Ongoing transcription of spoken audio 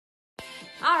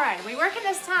All right, are we working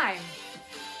this time?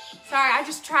 Sorry, I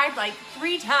just tried like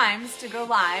 3 times to go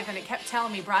live and it kept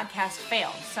telling me broadcast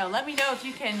failed. So let me know if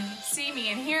you can see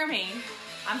me and hear me.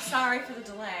 I'm sorry for the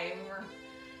delay. We're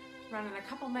running a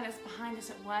couple minutes behind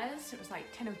as it was. It was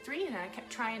like 10:03 and I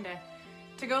kept trying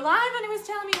to go live and it was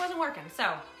telling me it wasn't working.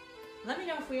 So let me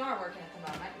know if we are working at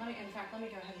the moment. Let me go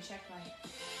ahead and check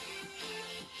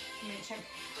check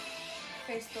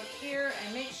Facebook here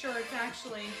and make sure it's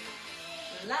actually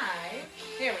live.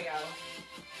 There we go.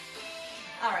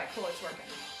 All right, cool, it's working.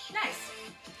 Nice.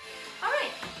 All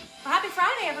right, well, happy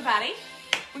Friday, everybody.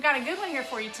 We got a good one here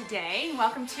for you today.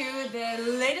 Welcome to the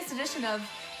latest edition of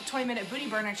the 20-Minute Booty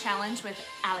Burner Challenge with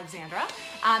Alexandra.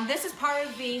 This is part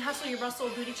of the Hustle Your Bustle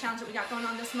Booty Challenge that we got going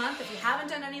on this month. If you haven't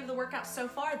done any of the workouts so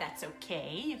far, that's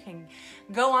okay. You can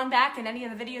go on back in any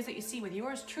of the videos that you see with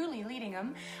yours truly leading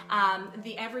them.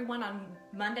 Every one on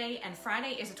Monday and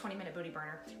Friday is a 20-minute booty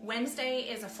burner. Wednesday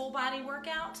is a full body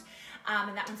workout,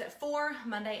 and that one's at 4.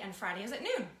 Monday and Friday is at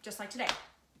noon, just like today.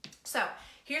 So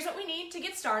here's what we need to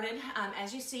get started.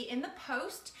 As you see in the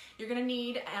post, you're gonna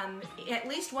need at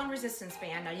least 1 resistance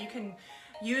band. Now you can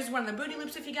use one of the booty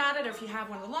loops if you got it, or if you have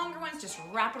one of the longer ones, just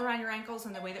wrap it around your ankles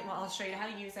in the way that I'll show you how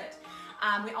to use it.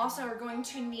 We also are going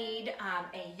to need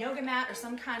a yoga mat or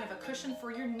some kind of a cushion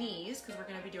for your knees, because we're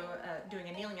gonna be doing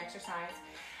a kneeling exercise.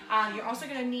 You're also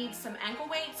gonna need some ankle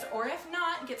weights, or if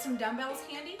not, get some dumbbells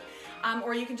handy.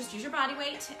 Or you can just use your body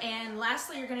weight. And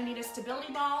lastly, you're gonna need a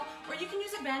stability ball, or you can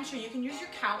use a bench, or you can use your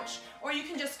couch, or you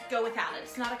can just go without it.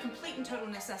 It's not a complete and total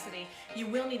necessity. You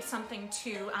will need something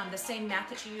to, the same mat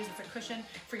that you use as a cushion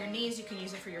for your knees, you can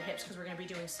use it for your hips, because we're gonna be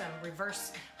doing some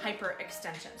reverse hyper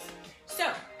extensions.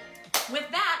 So, with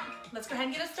that, let's go ahead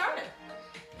and get us started.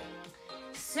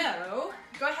 So,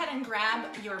 go ahead and grab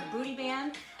your booty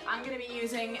band. I'm gonna be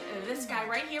using this guy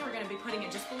right here. We're gonna be putting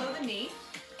it just below the knee.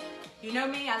 You know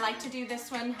me, I like to do this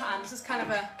one. This is kind of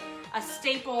a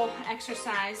staple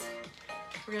exercise.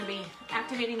 We're gonna be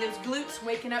activating those glutes,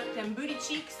 waking up them booty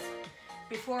cheeks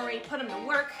before we put them to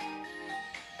work.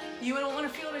 You don't wanna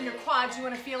feel it in your quads, you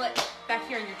wanna feel it back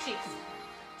here in your cheeks.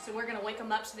 So we're gonna wake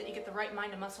them up so that you get the right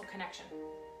mind to muscle connection.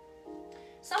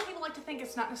 Some people like to think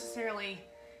it's not necessarily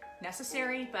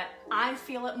necessary, but I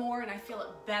feel it more and I feel it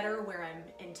better where I'm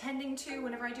intending to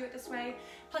whenever I do it this way.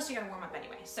 Plus you gotta warm up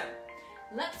anyway. So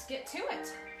let's get to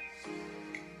it. Let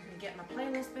me get my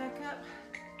playlist back up.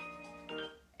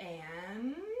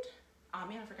 And, oh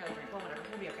man, I forgot to drink. Well, whatever,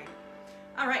 we'll be okay.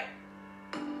 All right.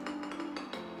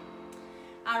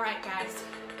 All right, guys.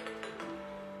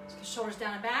 Shoulders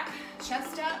down and back,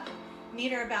 chest up.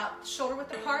 Knee are about shoulder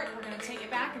width apart. We're gonna take it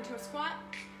back into a squat,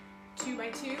 2 by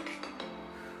 2.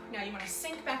 Now you wanna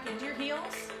sink back into your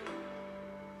heels,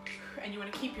 and you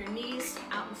wanna keep your knees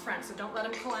out in front, so don't let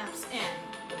them collapse in,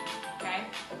 okay?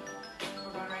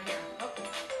 We're going right here. Oh,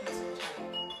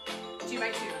 2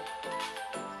 by 2.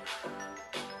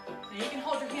 Now you can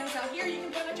hold your hands out here, you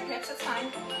can put them at your hips, that's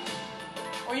fine.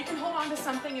 Or you can hold on to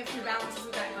something if your balance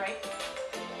isn't that great.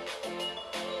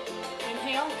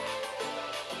 Inhale.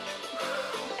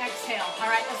 Exhale. All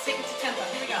right, let's take it to tempo.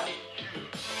 Here we go.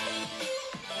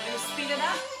 We're gonna speed it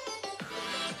up.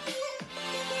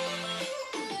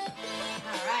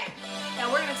 All right.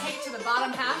 Now we're gonna take it to the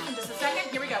bottom half in just a second.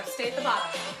 Here we go. Stay at the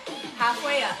bottom.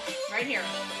 Halfway up. Right here.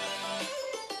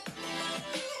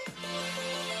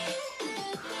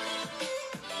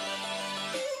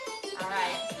 All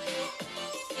right.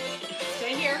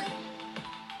 Stay here.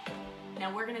 Now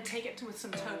we're gonna take it to with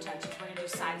some toe touches. We're gonna do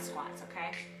side squats,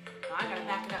 okay? Now I gotta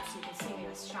back it up so you can see me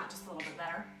this shot just a little bit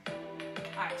better.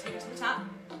 All right, take it to the top.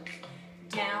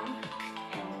 Down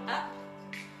and up.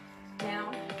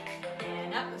 Down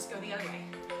and up. Let's go the other way.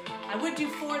 I would do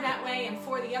 4 that way and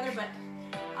 4 the other, but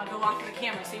I'll go off of the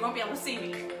camera so you won't be able to see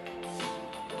me.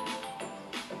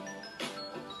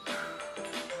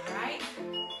 All right.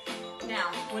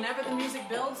 Now, whenever the music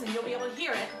builds and you'll be able to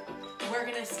hear it, we're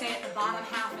gonna stay at the bottom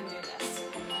half and do this.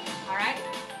 All right?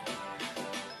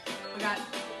 We got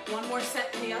 1 more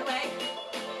set the other way.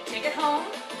 Take it home.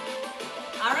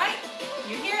 All right,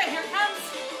 you hear it, here it comes.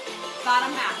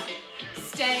 Bottom half.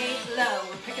 Stay low.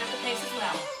 We're picking up the pace as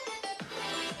well.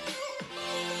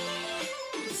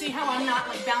 You see how I'm not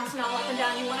like bouncing all up and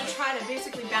down? You want to try to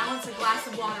basically balance a glass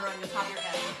of water on the top of your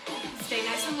head. Stay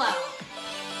nice and low.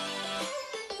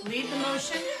 Lead the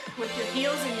motion with your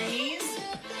heels and your knees.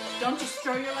 Don't just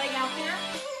throw your leg out there.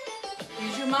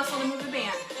 Use your muscle to move the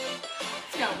band.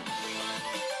 Let's go.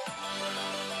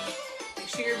 Make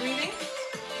sure you're breathing.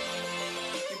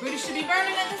 Your booty should be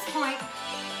burning at this point.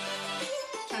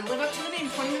 Trying to live up to the name,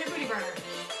 20-minute booty burner.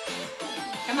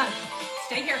 Come on,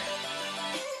 stay here.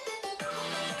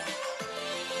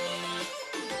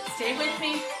 Stay with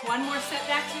me. One more set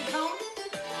back to the cone.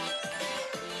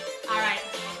 All right.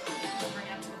 Bring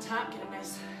it up to the top. Get a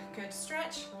nice, good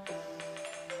stretch.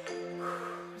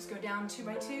 Just go down 2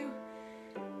 by 2.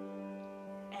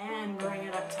 And bring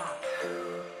it up top.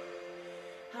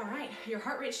 All right. Your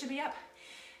heart rate should be up.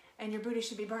 And your booty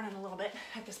should be burning a little bit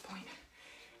at this point.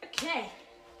 Okay.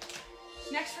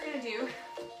 Next we're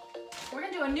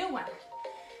gonna do a new one.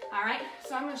 All right,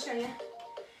 so I'm gonna show you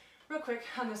real quick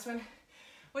on this one.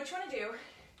 What you wanna do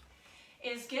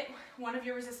is get one of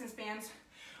your resistance bands,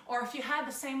 or if you had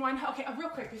the same one, okay, real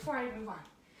quick before I move on.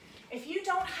 If you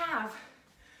don't have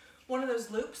one of those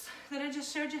loops that I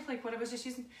just showed you, like what I was just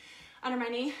using under my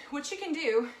knee, what you can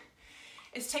do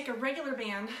is take a regular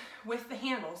band with the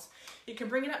handles. You can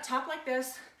bring it up top like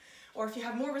this, or if you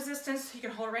have more resistance, you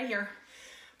can hold it right here.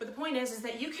 But the point is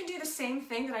that you can do the same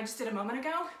thing that I just did a moment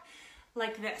ago,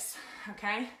 like this,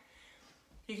 okay?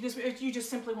 You just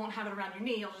simply won't have it around your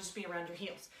knee, it'll just be around your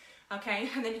heels, okay?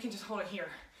 And then you can just hold it here.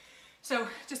 So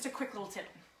just a quick little tip.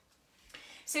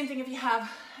 Same thing if you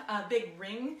have a big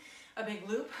ring, a big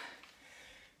loop,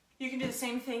 you can do the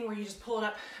same thing where you just pull it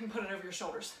up and put it over your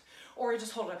shoulders, or you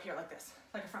just hold it up here like this,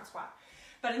 like a front squat.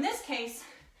 But in this case,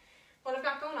 what I've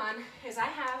got going on is I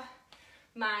have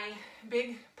my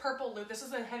big purple loop. This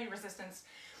is a heavy resistance,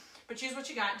 but use what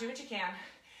you got, do what you can.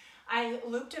 I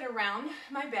looped it around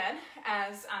my bed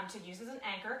as to use as an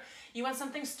anchor. You want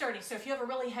something sturdy, so if you have a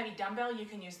really heavy dumbbell, you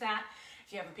can use that.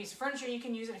 If you have a piece of furniture, you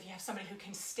can use it. If you have somebody who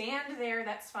can stand there,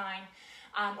 that's fine.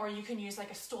 Or you can use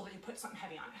like a stool that you put something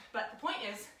heavy on it. But the point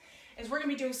is we're gonna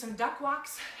be doing some duck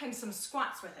walks and some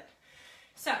squats with it.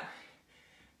 So,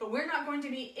 but we're not going to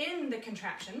be in the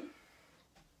contraction.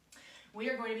 We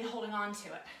are going to be holding on to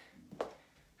it.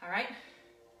 All right?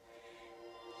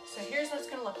 So here's what it's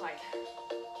going to look like.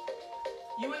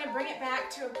 You want to bring it back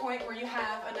to a point where you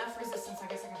have enough resistance. I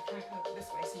guess I'm going to come this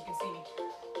way so you can see me.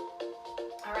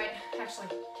 All right, actually,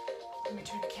 let me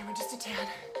turn the camera just a tad.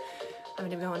 I'm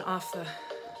going to be going off the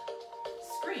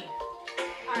screen.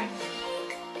 All right.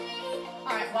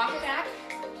 All right, walk it back.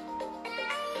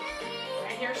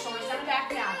 Right here, shoulders down and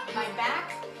back now. My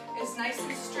back is nice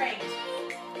and straight.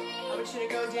 I want you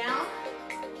to go down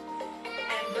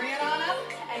and bring it on up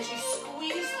as you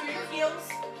squeeze through your heels.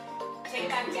 Take it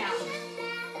back down.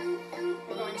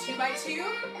 We're going 2 by 2.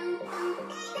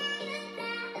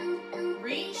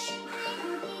 Reach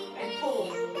and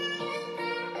pull.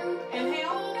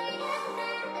 Inhale.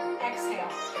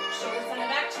 Exhale. Shoulders on the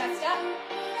back, chest up.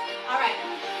 All right.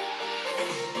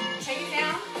 Take it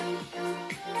down.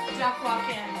 Duck walk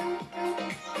in.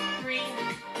 3,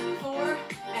 4,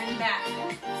 and back.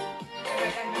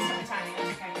 I messed up the timing,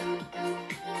 that's okay.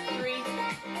 3,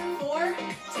 4,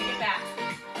 take it back.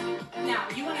 Now,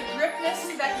 you want to grip this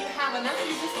so that you have enough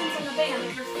resistance in the band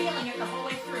that you're feeling it the whole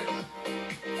way through.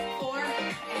 4,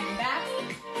 and back.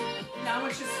 Now I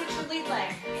want you to switch your lead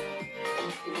leg.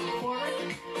 Forward,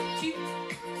 2,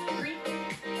 3,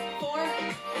 4,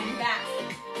 and back.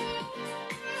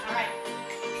 All right.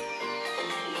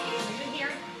 Leave it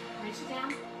here, reach it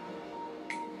down.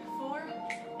 4,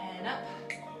 and up.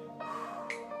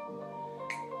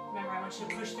 Remember, I want you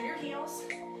to push through your heels.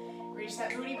 Reach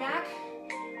that booty back.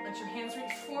 Let your hands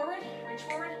reach forward,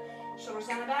 shoulders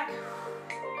down the back.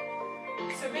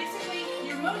 So basically,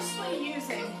 you're mostly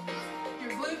using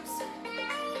your glutes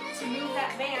to move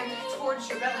that band towards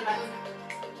your belly button.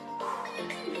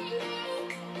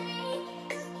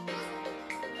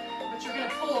 But you're going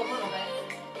to pull a little bit.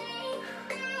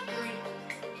 3,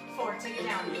 4, take it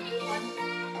down.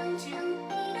 1, 2,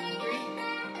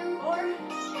 3, 4,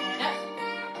 and up.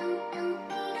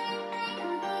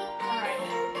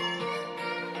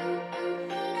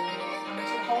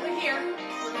 Here,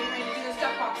 we're getting ready to do those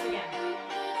duck walks again.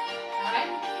 All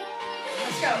right,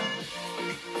 let's go.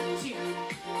 2,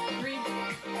 3,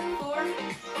 4,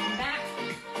 and back.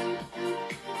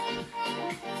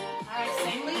 All right,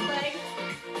 same lead leg.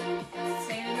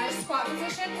 Stay in a nice squat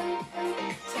position.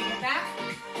 Take it back.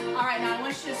 All right, now I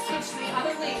want you to switch to the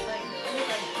other lead leg.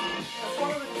 Go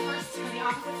forward with the first to the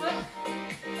opposite foot.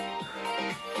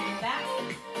 And back.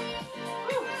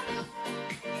 Woo.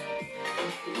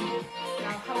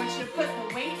 Now I want you to put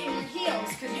the weight in your heels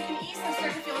because you can easily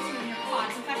start to feel this in your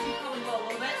quads. In fact, you probably will a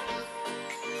little bit.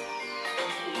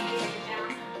 Take it down.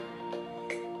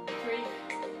 3,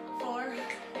 4,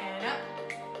 and up.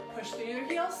 Push through your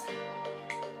heels.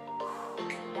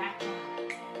 Back down.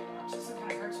 Oops, this one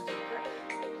kind of hurts with your grip.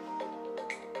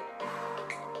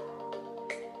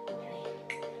 3,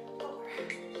 4.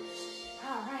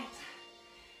 All right.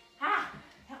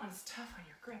 That one's tough on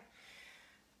your grip.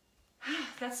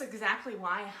 that's exactly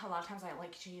why a lot of times I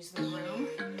like to use the broom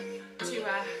to,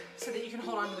 so that you can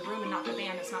hold on to the broom and not the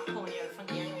band. It's not pulling you at a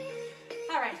funky angle.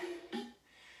 All right.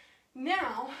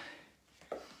 Now,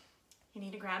 you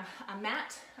need to grab a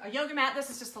mat, a yoga mat.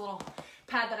 This is just a little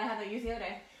pad that I had that I used the other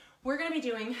day. We're gonna be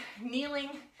doing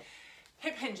kneeling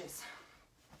hip hinges.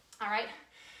 All right,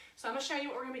 so I'm gonna show you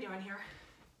what we're gonna be doing here.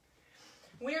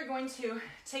 We are going to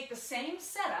take the same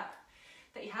setup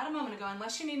that you had a moment ago,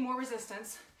 unless you need more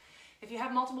resistance. If you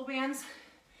have multiple bands,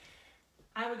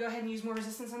 I would go ahead and use more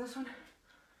resistance on this one.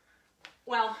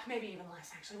 Well, maybe even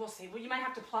less, actually. We'll see. Well, you might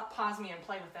have to pause me and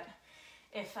play with it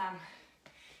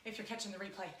if you're catching the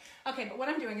replay. Okay, but what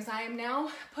I'm doing is I am now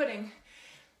putting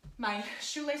my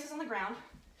shoelaces on the ground,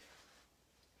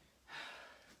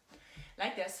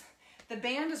 like this. The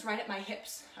band is right at my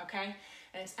hips, okay?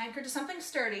 And it's anchored to something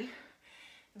sturdy.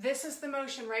 This is the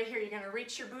motion right here. You're gonna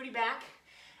reach your booty back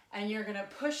and you're gonna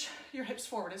push your hips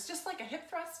forward. It's just like a hip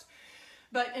thrust,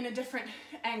 but in a different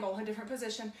angle, a different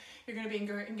position. You're gonna be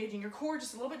engaging your core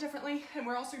just a little bit differently. And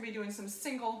we're also gonna be doing some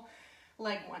single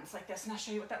leg ones like this. And I'll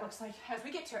show you what that looks like as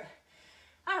we get to it.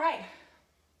 All right.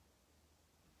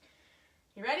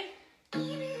 You ready?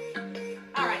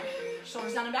 All right,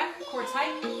 shoulders down and back, core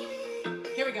tight.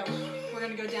 Here we go. We're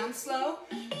gonna go down slow,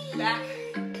 back.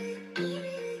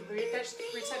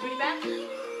 Reach that booty back.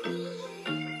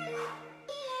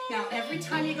 Now, every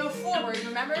time you go forward,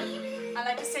 remember, I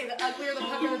like to say the uglier the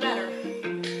pucker, the better.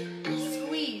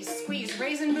 Squeeze, squeeze,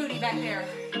 raising booty back there.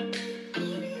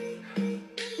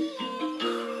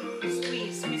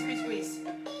 Squeeze, squeeze, squeeze, squeeze.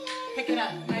 Pick it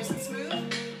up, nice and smooth.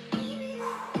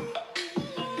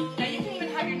 Now, you can even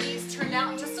have your knees turned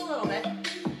out just a little bit.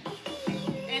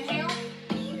 Inhale.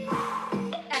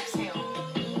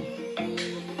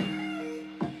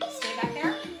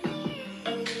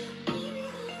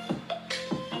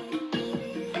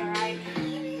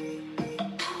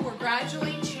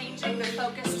 Gradually changing the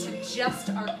focus to just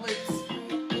our glutes.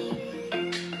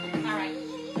 All right.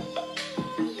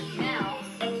 Now,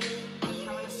 I'm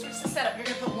going to switch the setup. You're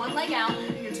going to put one leg out.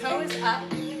 Your toe is up.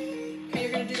 Okay,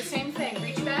 you're going to do the same thing.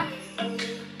 Reach back.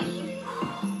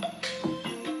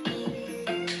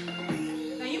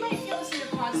 Now, you might feel this in your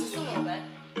quads just a little bit.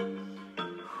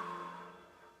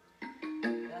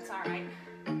 That's all right.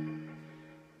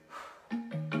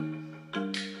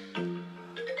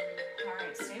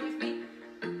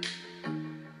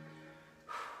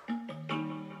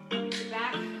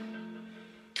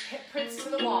 To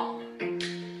the wall.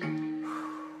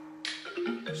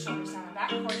 Shoulders down and back,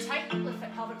 core tight. Lift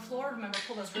that pelvic floor. Remember,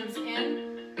 pull those ribs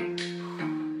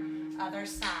in. Other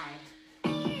side.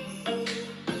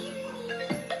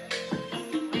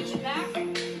 Reach it back.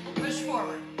 Push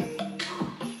forward.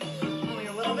 Only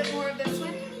a little bit more of this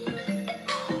one.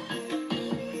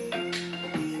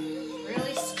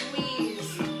 Really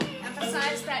squeeze.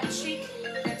 Emphasize that cheek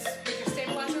that's with your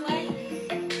stabilizer leg.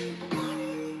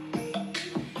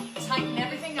 Tighten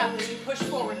everything up as you push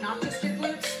forward, not just your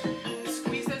glutes.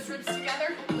 Squeeze those ribs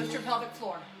together, lift your pelvic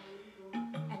floor.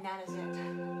 And that is it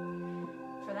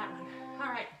for that one. All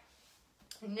right.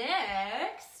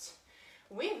 Next,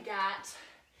 we've got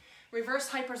reverse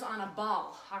hypers on a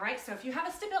ball. All right, so if you have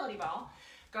a stability ball,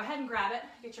 go ahead and grab it.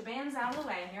 Get your bands out of the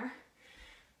way here.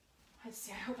 Let's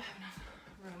see, I hope I have enough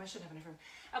room. I should have enough room.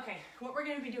 Okay, what we're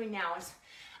going to be doing now is,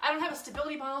 I don't have a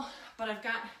stability ball, but I've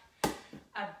got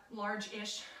a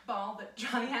large-ish ball that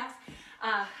Johnny has.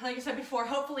 Like I said before,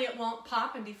 hopefully it won't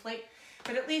pop and deflate,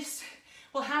 but at least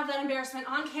we'll have that embarrassment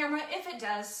on camera if it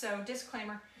does, so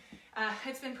disclaimer,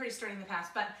 it's been pretty sturdy in the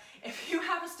past, but if you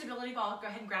have a stability ball, go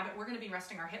ahead and grab it. We're gonna be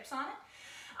resting our hips on it.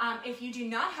 If you do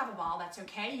not have a ball, that's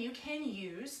okay. You can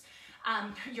use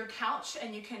your couch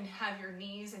and you can have your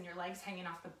knees and your legs hanging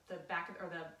off the back of, or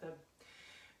the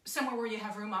somewhere where you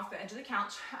have room off the edge of the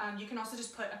couch. You can also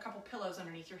just put a couple pillows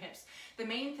underneath your hips. The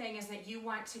main thing is that you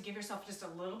want to give yourself just a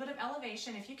little bit of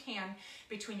elevation, if you can,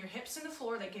 between your hips and the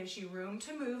floor. That gives you room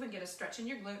to move and get a stretch in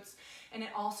your glutes. And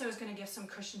it also is gonna give some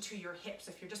cushion to your hips.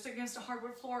 If you're just against a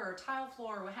hardwood floor or a tile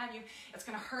floor or what have you, it's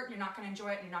gonna hurt, you're not gonna enjoy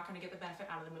it, and you're not gonna get the benefit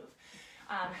out of the move.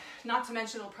 Not to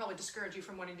mention it'll probably discourage you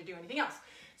from wanting to do anything else.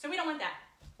 So we don't want that.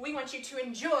 We want you to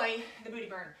enjoy the booty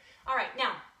burn. All right,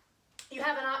 now, you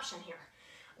have an option here.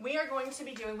 We are going to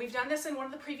be doing, we've done this in one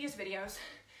of the previous videos.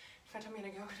 In fact, I'm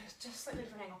gonna go just a slightly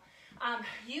different angle.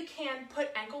 You can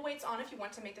put ankle weights on if you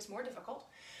want to make this more difficult.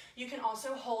 You can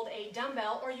also hold a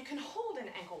dumbbell, or you can hold an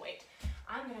ankle weight.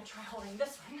 I'm gonna try holding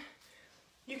this one.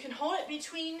 You can hold it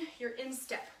between your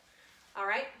instep, all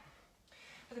right?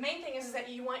 But the main thing is that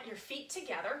you want your feet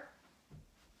together.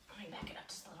 Let me back it up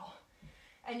just a little.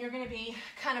 And you're gonna be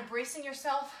kind of bracing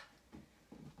yourself,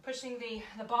 pushing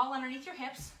the ball underneath your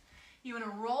hips. You want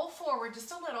to roll forward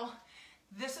just a little.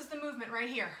 This is the movement right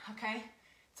here, okay?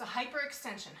 It's a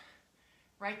hyperextension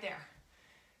right there.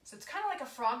 So it's kind of like a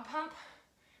frog pump,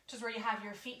 which is where you have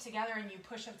your feet together and you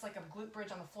push up. It's like a glute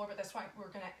bridge on the floor, but that's why we're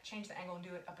going to change the angle and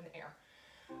do it up in the air.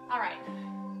 All right.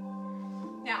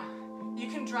 Now, you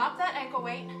can drop that ankle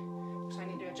weight. Actually, I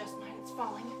need to adjust mine. It's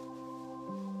falling.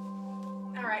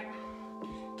 All right.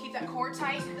 Keep that core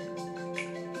tight. 2.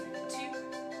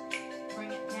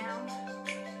 Bring it down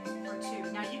for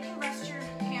 2. Now, you can rest your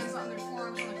hands on their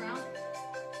forearms on the ground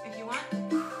if you want.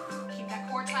 Keep that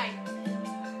core tight.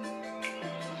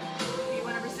 If you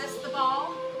want to resist the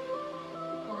ball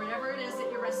or whatever it is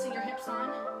that you're resting your hips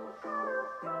on.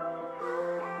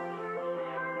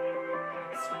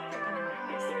 Sweat dripping in my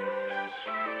eyes.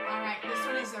 All right, this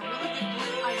one is a really good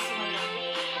glute isolator.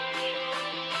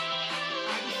 All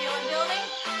right, you feel it building?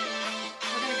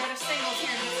 We're going to go to singles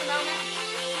here in just a moment.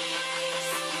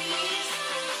 Squeeze.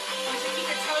 I want you to keep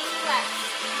your toes flexed.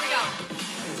 Here we go.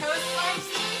 Toes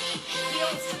flexed,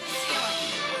 heels to the ceiling.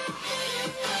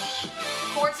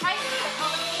 Core tight, the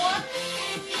pelvic floor.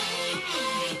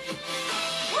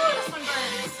 Woo, this one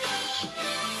burns.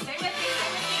 Stay with me, stay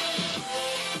with me.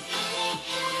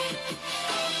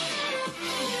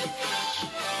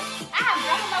 I'm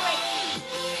grabbing my weight.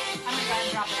 I'm going to go ahead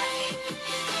and drop it out.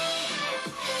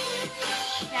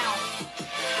 Now,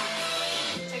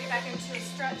 take it back into a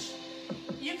stretch.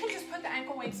 You can just put the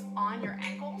ankle weights on your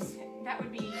ankles. That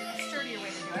would be a sturdier way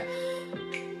to do it.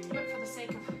 But for the sake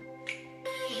of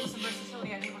giving some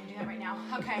versatility, I didn't want to do that right now.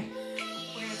 Okay,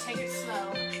 we're going to take it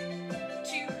slow.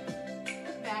 2,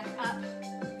 back up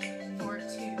for 2,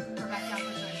 or back down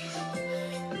for 2.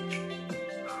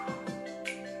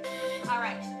 All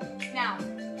right, now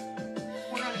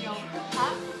we're going to go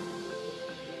up,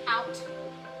 out,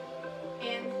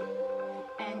 in,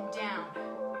 and down.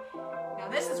 Now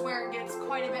this is where it gets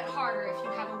quite a bit harder if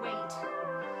you have a weight.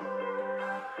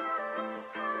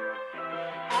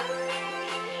 Up,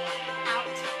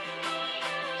 out,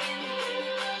 in,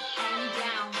 and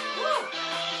down. Woo!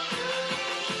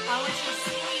 I want you to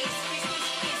squeeze, squeeze, squeeze,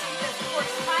 squeeze. Keep those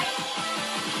quads tight.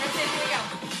 That's it, here we go.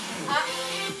 Up,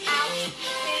 out,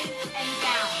 in, and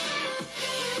down.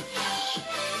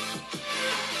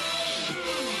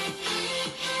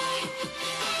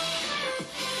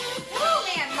 Woo,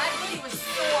 man, my booty was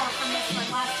sore from this one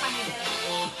last time we did it.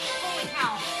 Holy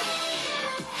cow.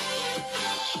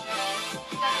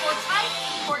 That core tight,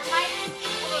 core tight.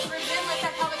 Pull those ribs in, let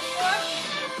that pelvic floor.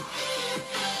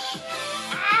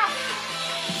 Ah!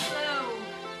 Slow.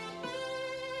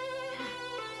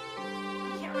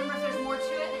 I can't remember if there's more to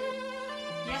it.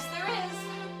 Yes, there is.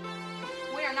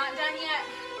 We are not done yet.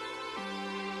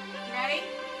 You ready?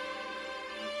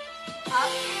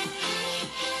 Up,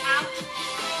 out,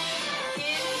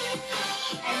 in,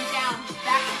 and down.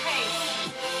 Back to pace.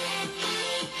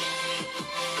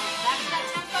 Back to that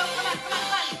tempo. Come on, come on,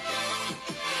 come on.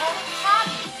 Hold at the top.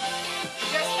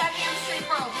 Just that hamstring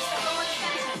curl. Just that lower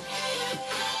extension.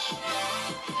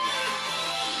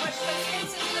 Push those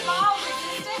hips into the ball.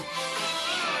 Resist it.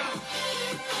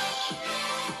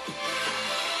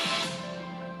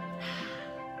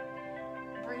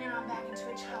 Bring it on back into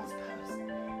a child's pose.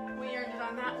 We earned it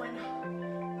on that one.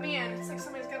 Man, it's like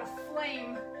somebody's got a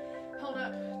flame held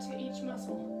up to each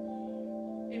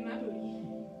muscle in my booty.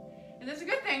 And that's a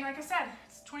good thing, like I said,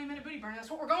 it's a 20-minute booty burn. That's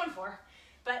what we're going for.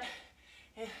 But,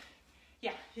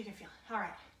 yeah, you can feel it. All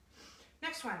right.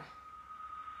 Next one.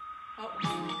 Oh,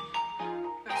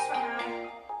 got sweat now.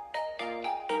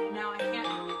 Now I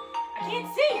can't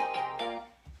see.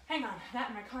 Hang on, that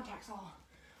and my contacts all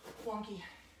wonky.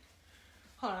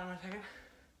 Hold on 1 second.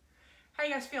 How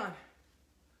you guys feeling?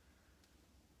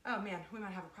 Oh man, we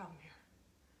might have a problem here.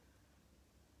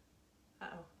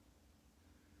 Uh-oh.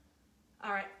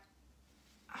 All right.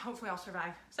 Hopefully I'll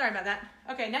survive. Sorry about that.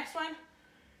 Okay, next one.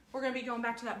 We're going to be going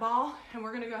back to that ball, and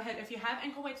we're going to go ahead. If you have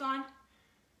ankle weights on,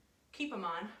 keep them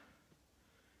on.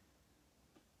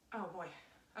 Oh boy.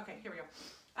 Okay, here we go.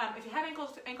 If you have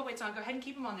ankle weights on, go ahead and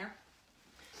keep them on there.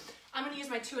 I'm going to use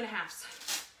my 2.5s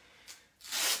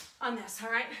on this,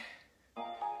 all right?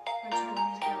 I'm going to turn the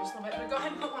music down just a little bit, but go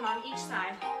ahead and put one on each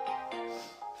side.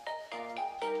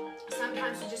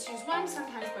 Sometimes you just use one,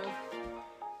 sometimes both.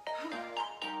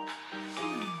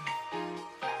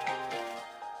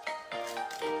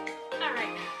 All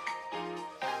right.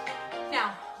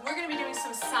 Now, we're going to be doing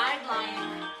some side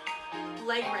lying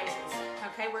leg raises.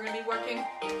 Okay, we're going to be working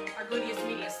our gluteus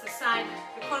medius, the side,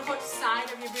 the quote-unquote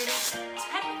side of your booty.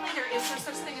 Technically, there is no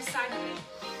such thing as side booty,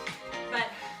 but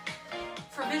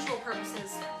for visual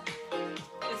purposes,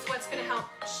 it's what's going to help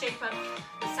shape up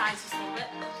the sides just a little bit.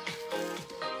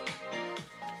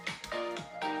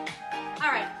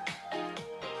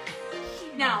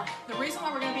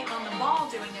 why we're going to be on the ball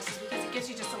doing this is because it gives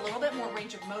you just a little bit more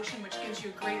range of motion, which gives you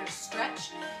a greater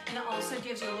stretch, and it also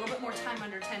gives you a little bit more time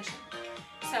under tension.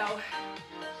 So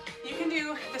you can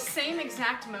do the same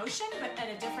exact motion, but at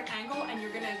a different angle, and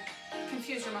you're going to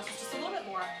confuse your muscles just a little bit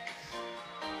more.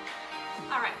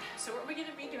 All right, so what we're going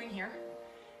to be doing here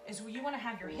is you want to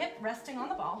have your hip resting on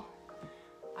the ball.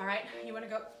 All right, you want to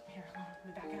go, here, let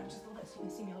me back out just a little bit so you can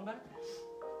see me a little better.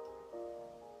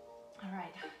 All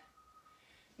right,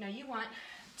 now you want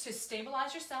to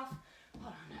stabilize yourself. Hold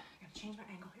on, I gotta change my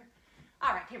angle here.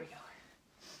 All right, here we go.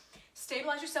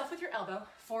 Stabilize yourself with your elbow,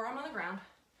 forearm on the ground,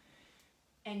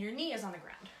 and your knee is on the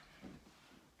ground.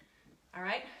 All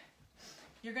right,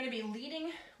 you're gonna be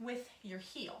leading with your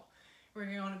heel. We're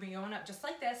going to be going up just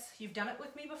like this. You've done it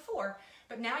with me before,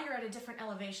 but now you're at a different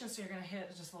elevation, so you're going to hit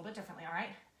it just a little bit differently, all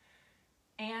right?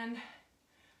 And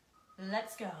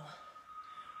let's go.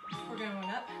 We're going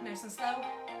up nice and slow.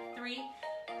 3,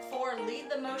 4, lead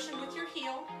the motion with your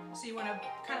heel. So you want to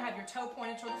kind of have your toe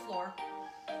pointed toward the floor.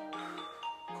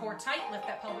 Core tight, lift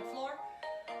that pelvic floor.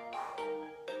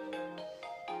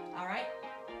 All right.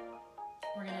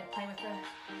 We're going to play with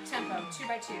the tempo, 2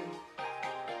 by 2.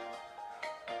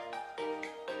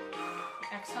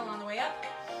 Exhale on the way up,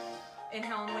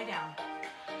 inhale on the way down.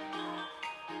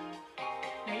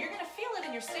 Now you're gonna feel it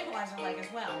in your stabilizer leg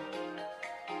as well.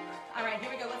 All right, here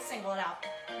we go, let's single it out.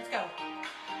 Let's go.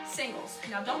 Singles.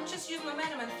 Now don't just use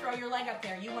momentum and throw your leg up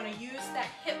there. You wanna use that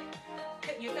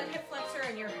use that hip flexor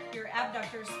and your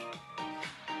abductors,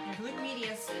 your glute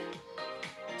medius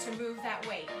to move that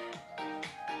weight.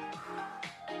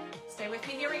 Stay with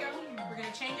me, here we go. We're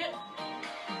gonna change it.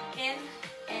 In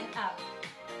and up.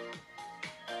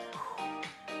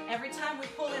 Every time we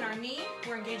pull in our knee,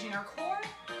 we're engaging our core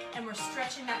and we're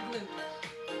stretching that glute.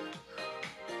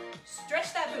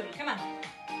 Stretch that booty, come on.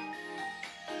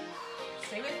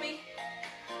 Stay with me.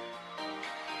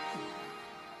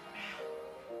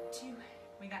 2,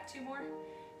 we got 2 more.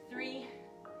 3,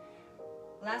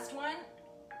 last one.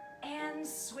 And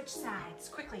switch sides,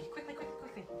 quickly, quickly, quickly,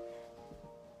 quickly.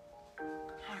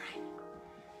 All right,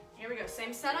 here we go,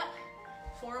 same setup.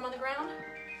 Forearm on the ground.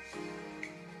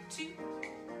 2,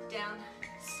 down,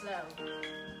 slow,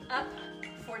 up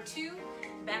for 2,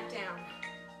 back down.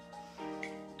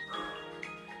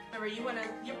 Remember,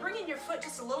 you're bringing your foot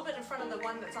just a little bit in front of the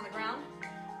one that's on the ground.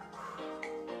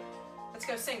 Let's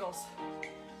go singles.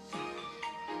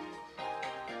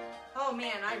 Oh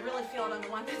man, I really feel it on the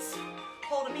one that's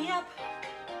holding me up.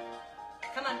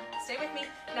 Come on, stay with me.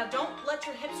 Now don't let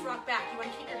your hips rock back. You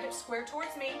want to keep your hips square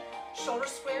towards me, shoulders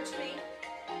square to me.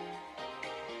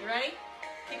 You ready?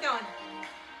 Keep going.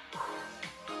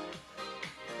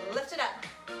 Lift it up.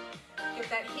 Get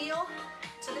that heel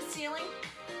to the ceiling.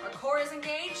 Our core is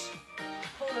engaged.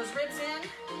 Pull those ribs in.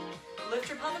 Lift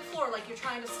your pelvic floor like you're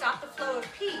trying to stop the flow of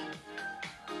pee.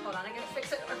 Hold on, I gotta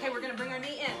fix it. Okay, we're gonna bring our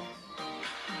knee in.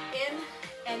 In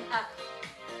and up.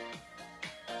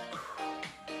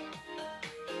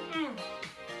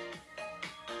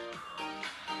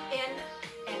 In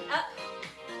and up.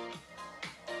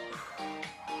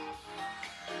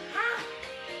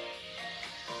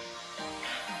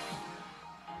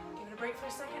 Break for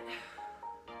a second.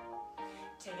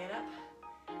 Take it up.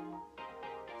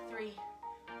 3,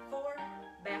 4,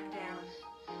 back down.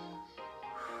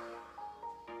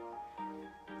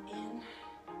 In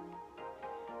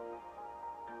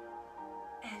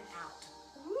and out.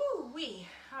 Woo-wee.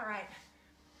 All right.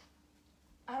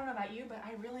 I don't know about you, but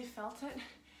I really felt it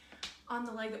on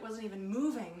the leg that wasn't even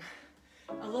moving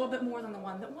a little bit more than the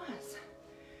one that was.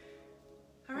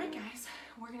 All right, guys.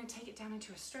 We're going to take it down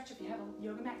into a stretch. If you have a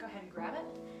yoga mat, go ahead and grab it.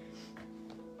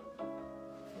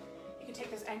 You can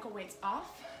take those ankle weights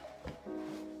off.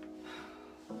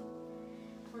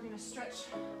 We're going to stretch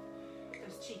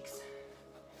those cheeks.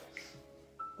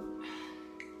 All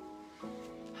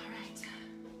right.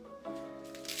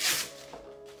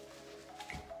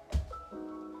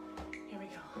 Here we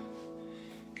go.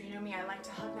 You know me, I like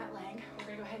to hug that leg. We're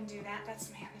going to go ahead and do that.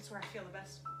 That's where I feel the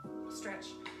best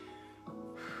stretch.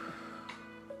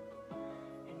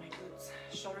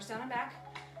 Shoulders down and back.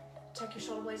 Tuck your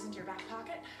shoulder blades into your back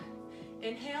pocket.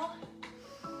 Inhale.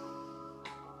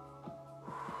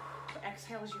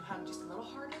 Exhale as you hug just a little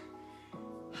harder.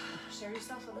 Share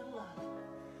yourself a little love.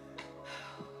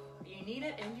 You need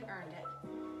it and you earned it.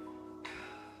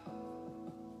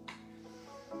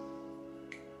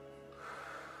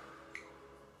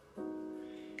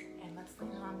 And let's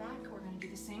lean it on back. We're going to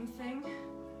do the same thing,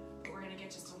 but we're going to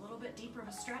get just a little bit deeper of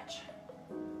a stretch.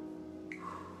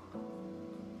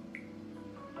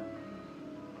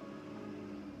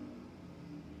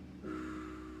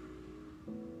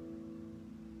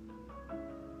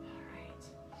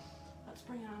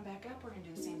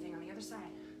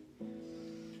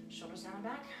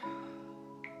 on back.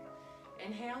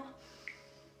 Inhale.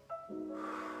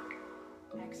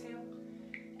 Exhale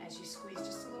as you squeeze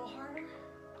just a little harder.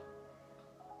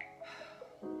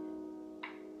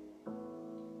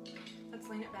 Let's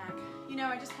lean it back. You know,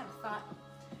 I just had a thought.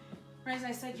 Right as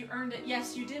I said, you earned it.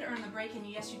 Yes, you did earn the break, and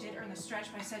yes, you did earn the stretch,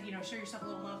 but I said, you know, show yourself a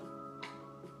little love.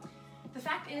 The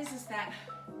fact is that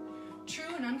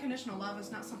true and unconditional love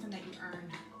is not something that you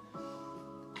earn.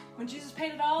 When Jesus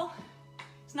paid it all,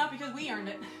 it's not because we earned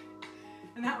it.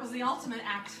 And that was the ultimate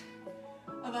act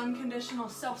of unconditional,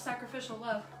 self-sacrificial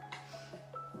love.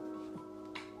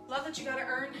 Love that you gotta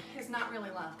earn is not really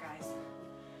love, guys.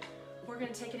 We're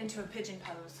gonna take it into a pigeon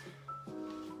pose.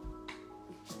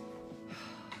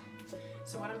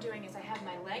 So what I'm doing is I have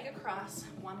my leg across,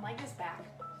 one leg is back.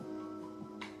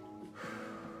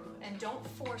 And don't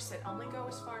force it, only go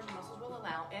as far as your muscles will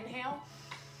allow. Inhale,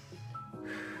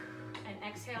 and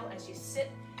exhale as you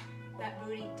sit that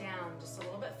booty down just a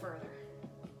little bit further.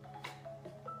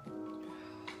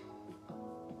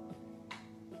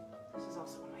 This is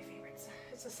also one of my favorites.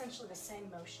 It's essentially the same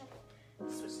motion.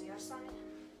 Switch to the other side,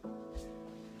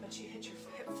 but you hit your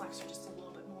hip flexor just a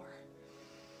little bit more.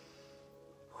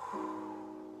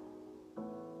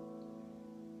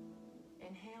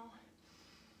 Inhale.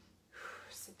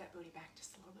 Sit that booty back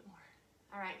just a little bit more.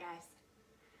 All right, guys.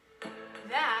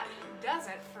 That does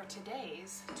it for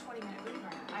today's 20-minute booty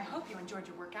burner. I hope you enjoyed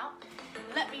your workout.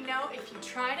 Let me know if you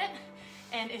tried it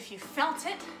and if you felt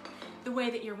it the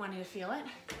way that you're wanting to feel it.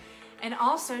 And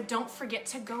also, don't forget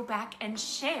to go back and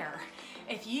share.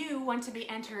 If you want to be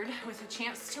entered with a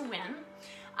chance to win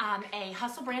a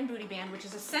Hustle Brand booty band, which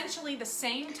is essentially the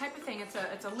same type of thing. It's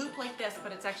a loop like this,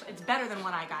 but it's better than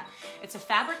what I got. It's a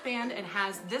fabric band and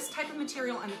has this type of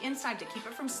material on the inside to keep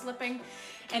it from slipping,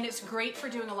 and it's great for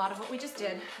doing a lot of what we just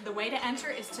did. The way to enter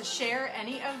is to share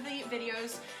any of the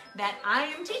videos that I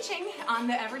am teaching on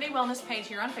the Everyday Wellness page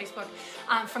here on Facebook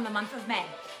from the month of May.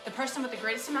 The person with the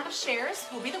greatest amount of shares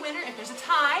will be the winner. If there's a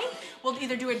tie, we'll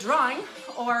either do a drawing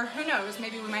or who knows,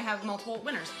 maybe we might have multiple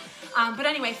winners. But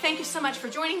anyway, thank you so much for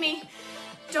joining me.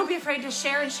 Don't be afraid to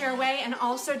share and share away, and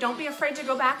also don't be afraid to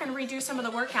go back and redo some of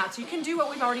the workouts. You can do what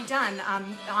we've already done.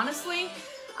 Honestly,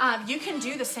 you can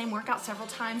do the same workout several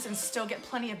times and still get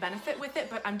plenty of benefit with it,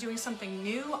 but I'm doing something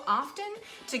new often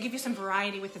to give you some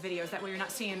variety with the videos. That way you're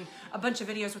not seeing a bunch of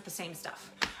videos with the same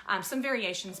stuff. Some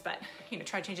variations, but you know,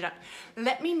 try to change it up.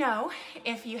 Let me know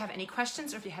if you have any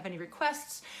questions or if you have any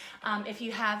requests. If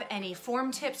you have any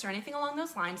form tips or anything along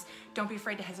those lines, don't be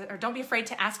afraid to hesitate, or don't be afraid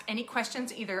to ask any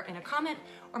questions either in a comment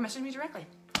or message me directly.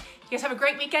 You guys have a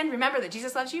great weekend. Remember that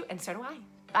Jesus loves you, and so do I.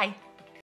 Bye.